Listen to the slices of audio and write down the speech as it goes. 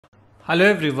Hello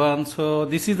everyone, so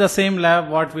this is the same lab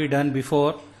what we done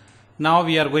before. Now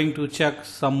we are going to check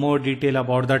some more detail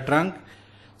about the trunk.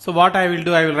 So what I will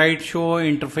do, I will write show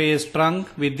interface trunk.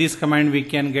 With this command we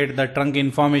can get the trunk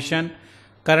information.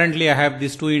 Currently I have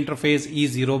these two interface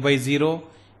E0 by 0,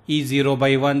 E0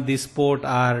 by 1, this port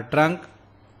are trunk,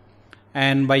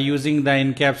 and by using the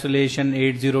encapsulation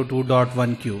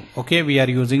 802.1q. Okay, we are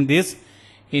using this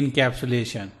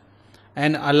encapsulation.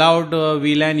 And allowed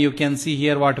VLAN, you can see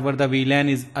here whatever the VLAN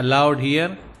is allowed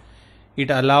here,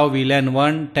 it allow VLAN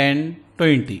 1, 10,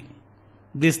 20.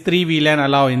 These three VLAN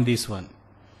allow in this one.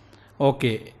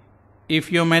 Okay, if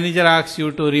your manager asks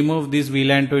you to remove this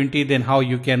VLAN 20, then how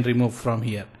you can remove from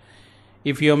here?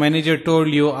 If your manager told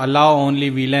you allow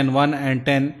only VLAN 1 and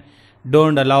 10,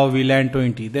 don't allow VLAN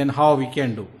 20, then how we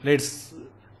can do? Let's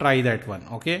try that one.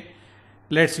 Okay,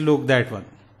 let's look that one.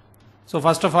 So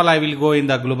first of all, I will go in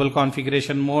the global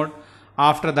configuration mode.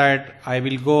 After that, I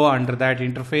will go under that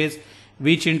interface,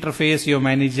 which interface your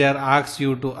manager asks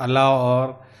you to allow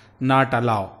or not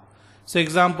allow. So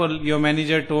example, your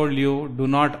manager told you do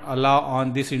not allow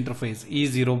on this interface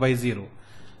E0 by 0.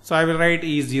 So I will write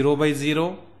E0 by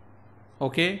 0.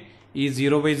 Okay,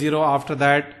 E0 by 0 after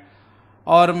that.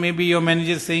 Or maybe your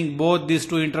manager is saying both these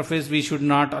two interfaces we should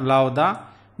not allow the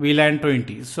VLAN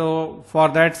 20. So for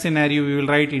that scenario we will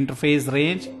write interface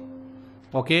range.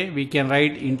 Okay, we can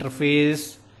write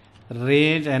interface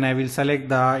range and I will select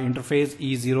the interface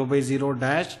E0 by 0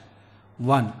 dash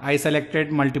 1. I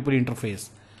selected multiple interface.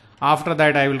 After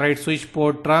that I will write switch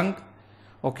port trunk.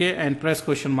 Okay, and press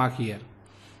question mark here.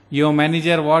 Your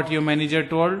manager, what your manager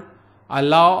told,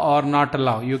 allow or not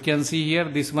allow. You can see here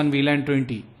this one VLAN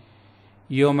 20.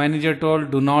 Your manager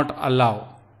told do not allow.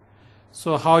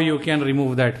 So how you can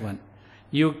remove that one?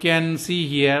 You can see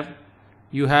here,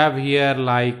 you have here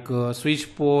like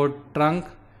switch port trunk.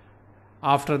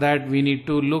 After that we need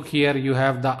to look here, you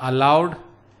have the allowed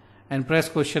and press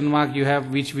question mark, you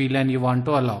have which VLAN you want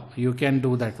to allow. You can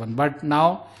do that one, but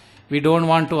now we don't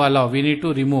want to allow, we need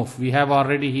to remove. We have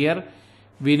already here,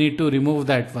 we need to remove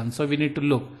that one. So we need to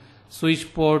look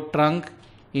switch port trunk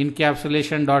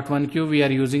encapsulation.1q. we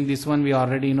are using this one, we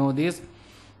already know this.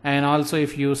 And also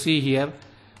if you see here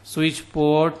switch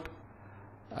port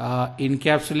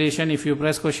encapsulation, if you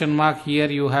press question mark here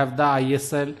you have the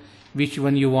ISL which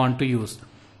one you want to use.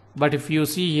 But if you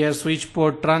see here switch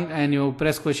port trunk and you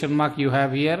press question mark, you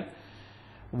have here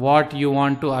what you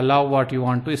want to allow, what you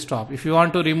want to stop. If you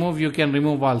want to remove, you can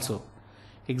remove also.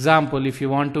 Example, if you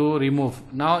want to remove,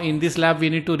 now in this lab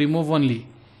we need to remove only.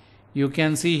 You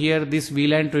can see here this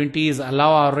VLAN 20 is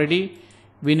allow already,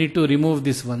 we need to remove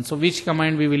this one. So which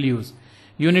command we will use?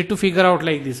 You need to figure out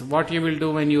like this. What you will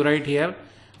do when you write here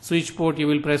switch port, you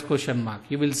will press question mark.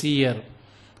 You will see here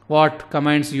what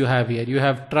commands you have here. You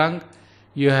have trunk,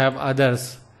 you have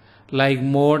others like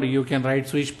mode, you can write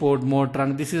switch port mode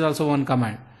trunk. This is also one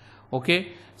command. Okay,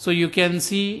 so you can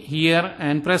see here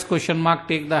and press question mark,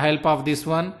 take the help of this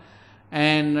one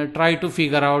and try to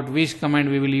figure out which command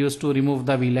we will use to remove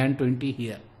the VLAN 20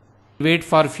 here. Wait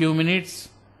for a few minutes.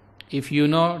 If you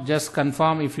know, just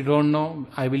confirm. If you don't know,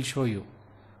 I will show you.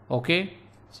 Okay,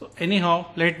 so anyhow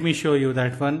let me show you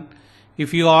that one.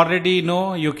 If you already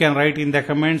know, you can write in the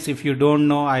comments. If you don't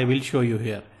know, I will show you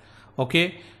here.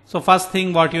 Okay, so first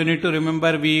thing what you need to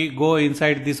remember, we go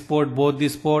inside this port, both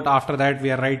this port. After that we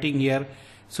are writing here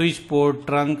switch port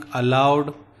trunk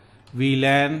allowed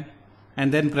VLAN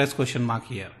and then press question mark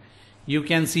here. You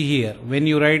can see here when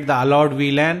you write the allowed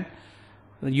VLAN,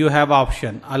 you have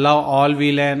option allow all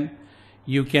VLAN.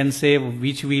 You can say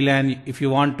which VLAN. If you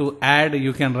want to add,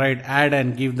 you can write add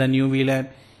and give the new VLAN.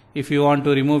 If you want to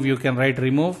remove, you can write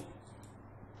remove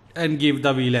and give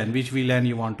the VLAN, which VLAN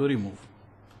you want to remove.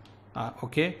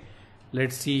 Okay,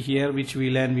 let's see here which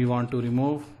VLAN we want to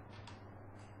remove.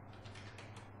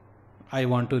 I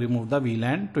want to remove the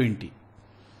VLAN 20.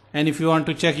 And if you want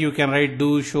to check, you can write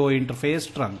do show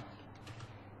interface trunk.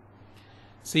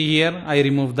 See here, I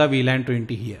remove the VLAN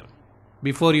 20 here.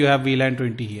 Before you have VLAN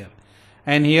 20 here.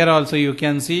 And here also you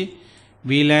can see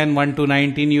VLAN 1 to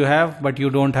 19 you have, but you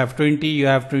don't have 20, you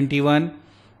have 21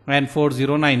 and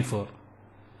 4094.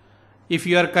 If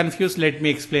you are confused, let me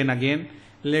explain again.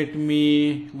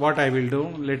 What I will do,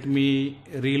 let me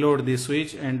reload this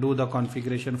switch and do the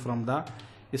configuration from the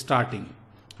starting.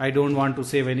 I don't want to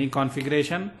save any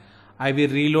configuration. I will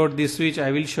reload this switch.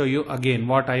 I will show you again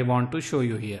what I want to show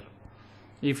you here.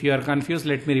 If you are confused,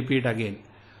 let me repeat again.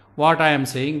 What I am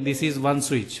saying, this is one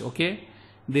switch. Okay,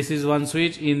 this is one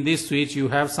switch. In this switch you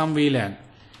have some VLAN.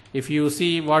 If you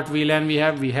see what VLAN we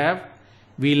have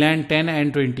VLAN 10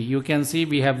 and 20. You can see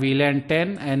we have VLAN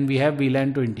 10 and we have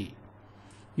VLAN 20.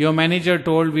 Your manager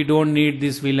told we don't need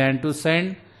this VLAN to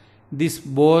send this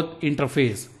both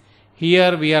interface.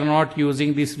 Here we are not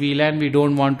using this VLAN, we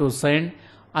don't want to send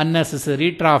unnecessary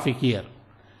traffic here.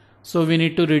 So we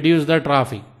need to reduce the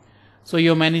traffic. So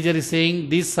your manager is saying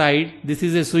this side, this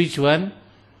is a switch 1,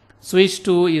 switch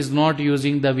 2 is not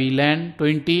using the VLAN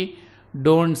 20,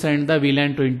 don't send the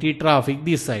VLAN 20 traffic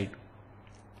this side.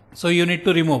 So you need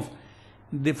to remove.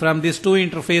 From this 2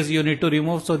 interface you need to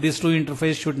remove, so this 2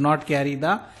 interface should not carry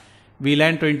the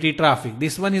VLAN 20 traffic.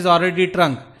 This one is already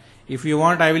trunk. If you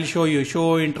want, I will show you. Show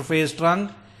interface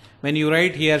trunk. When you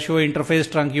write here show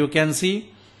interface trunk, you can see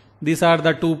these are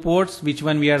the 2 ports. Which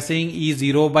one we are seeing?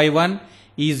 E0 by 1.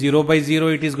 E0 by 0,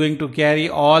 it is going to carry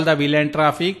all the VLAN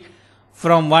traffic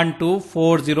from 1 to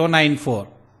 4094.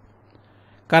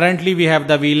 Currently we have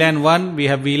the VLAN 1, we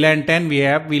have VLAN 10, we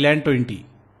have VLAN 20.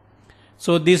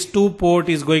 So this 2 port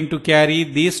is going to carry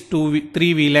these 3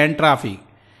 VLAN traffic.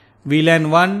 VLAN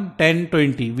 1, 10,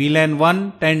 20. VLAN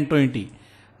 1, 10, 20.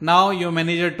 Now your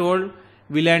manager told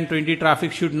VLAN 20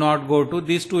 traffic should not go to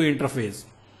these 2 interface.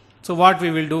 So what we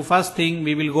will do, first thing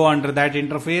we will go under that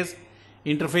interface.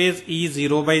 Interface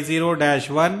E0 by 0 dash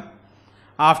 1.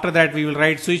 After that we will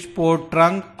write switch port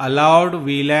trunk allowed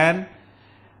VLAN,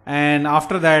 and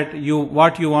after that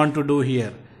what you want to do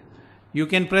here. You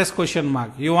can press question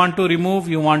mark. You want to remove,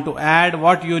 you want to add,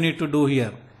 what you need to do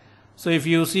here. So if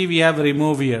you see we have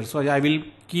remove here. So I will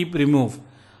keep remove.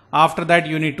 After that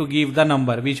you need to give the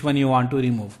number, which one you want to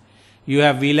remove. You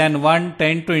have VLAN 1,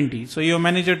 10, 20. So your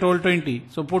manager told 20.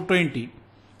 So put 20.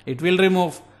 It will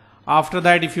remove. After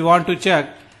that if you want to check,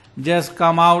 just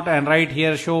come out and write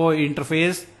here show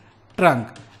interface trunk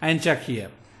and check here.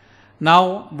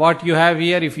 Now what you have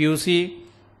here, if you see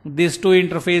this 2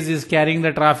 interface is carrying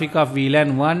the traffic of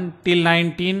VLAN 1 till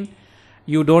 19.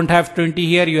 You don't have 20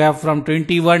 here, you have from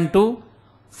 21 to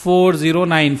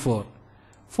 4094.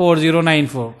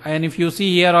 4094. And if you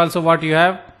see here also what you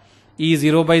have,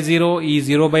 E0 by 0,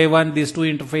 E0 by 1, these 2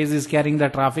 interface is carrying the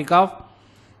traffic of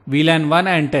VLAN 1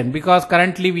 and 10, because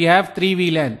currently we have 3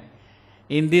 VLAN.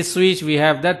 In this switch we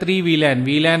have the 3 VLAN,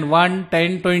 VLAN 1,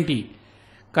 10, 20.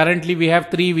 Currently we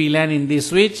have 3 VLAN in this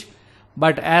switch,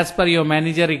 but as per your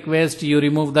manager request you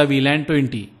remove the VLAN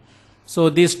 20. So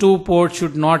these 2 ports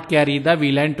should not carry the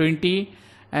VLAN 20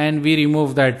 and we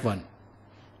remove that one.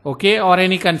 Okay, or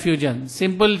any confusion?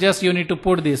 Simple, just you need to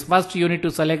put this. First you need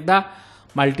to select the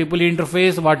multiple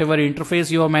interface, whatever interface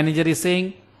your manager is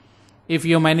saying. If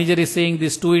your manager is saying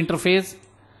this 2 interface,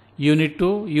 you need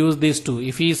to use this 2.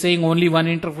 If he is saying only 1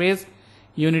 interface,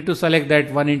 you need to select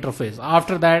that 1 interface.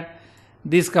 After that,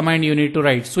 this command you need to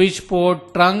write switch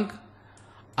port trunk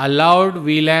allowed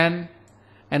VLAN,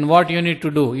 and what you need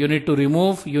to do, you need to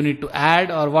remove, you need to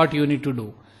add, or what you need to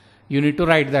do, you need to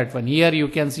write that one. Here you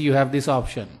can see you have this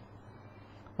option.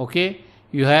 Okay,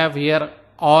 you have here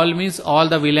all, means all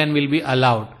the VLAN will be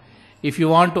allowed. If you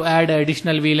want to add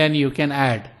additional VLAN, you can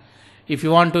add. If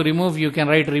you want to remove, you can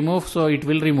write remove, so it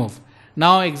will remove.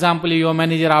 Now example, your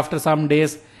manager after some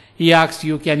days he asks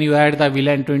you, can you add the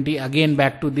VLAN 20 again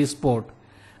back to this port?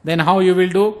 Then how you will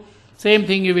do? Same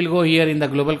thing, you will go here in the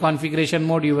global configuration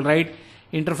mode, you will write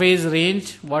interface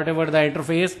range, whatever the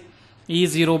interface,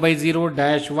 E0 by 0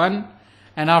 dash 1,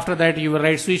 and after that you will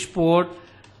write switch port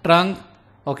trunk.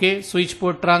 Okay, switch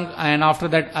port trunk, and after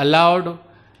that allowed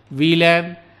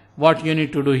VLAN. What you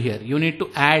need to do here? You need to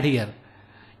add here.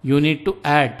 You need to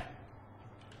add.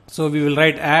 So we will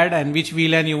write add, and which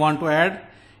VLAN you want to add?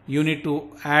 You need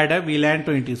to add a VLAN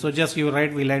 20. So just you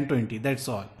write VLAN 20. That's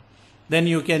all. Then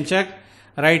you can check.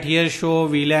 Right here show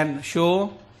VLAN,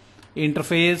 show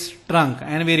interface trunk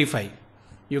and verify.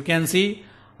 You can see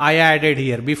I added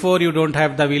here. Before you don't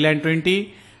have the VLAN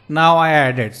 20. Now I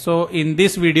added. So in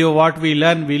this video what we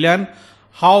learn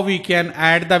how we can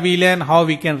add the VLAN, how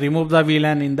we can remove the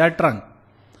VLAN in the trunk.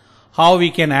 How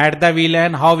we can add the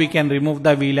VLAN, how we can remove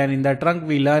the VLAN in the trunk,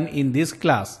 we learn in this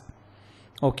class.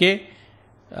 Okay.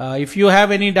 If you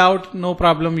have any doubt, no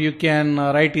problem, you can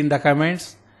write in the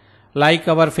comments. Like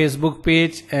our Facebook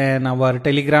page and our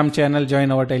Telegram channel, join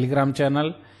our Telegram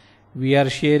channel. We are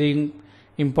sharing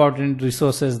important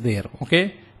resources there.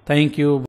 Okay. Thank you.